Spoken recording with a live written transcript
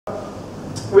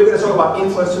we're going to talk about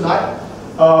influence tonight.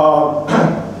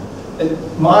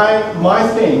 And my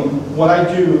thing, what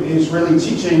I do is really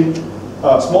teaching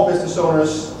small business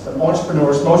owners and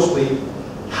entrepreneurs mostly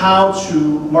how to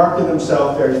market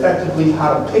themselves very effectively,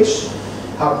 how to pitch,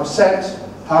 how to present,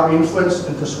 how to influence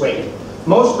and persuade.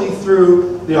 Mostly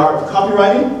through the art of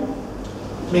copywriting,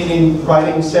 meaning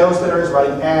writing sales letters,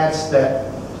 writing ads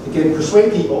that again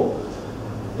persuade people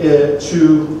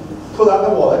to pull out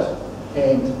their wallet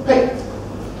and pay.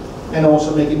 And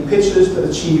also making pitches that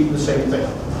achieve the same thing.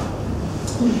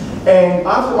 And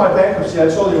after my bankruptcy, I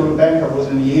told you I went bankrupt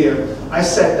within a year, I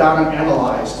sat down and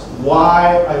analyzed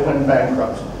why I went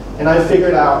bankrupt. And I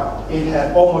figured out it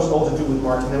had almost all to do with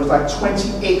marketing. There was like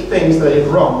 28 things that I did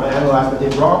wrong. I analyzed what I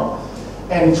did wrong,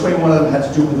 and 21 of them had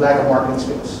to do with lack of marketing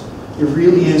skills. It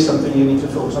really is something you need to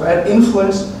focus on. And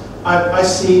influence, I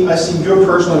see your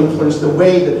personal influence, the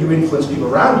way that you influence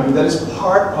people around you, that is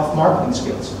part of marketing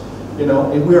skills. You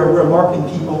know, and we're marketing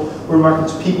people, we're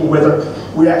marketing to people whether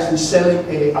we're actually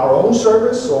selling our own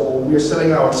service or we're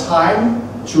selling our time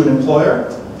to an employer.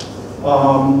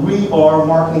 We are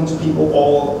marketing to people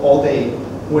all day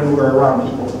when we're around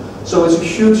people. So it's a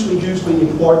hugely, hugely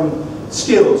important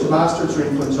skill to master to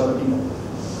influence other people.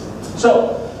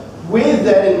 So with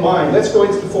that in mind, let's go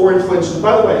into the 4 influences.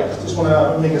 By the way, I just want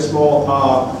to make a small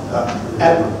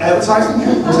advertising.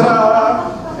 There's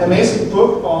an amazing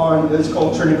book on, it's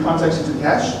called Turning Contacts into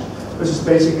Cash, which is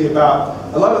basically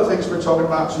about a lot of the things we're talking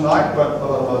about tonight, but a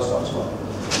lot of other stuff as well.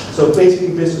 So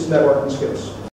basically business networking skills.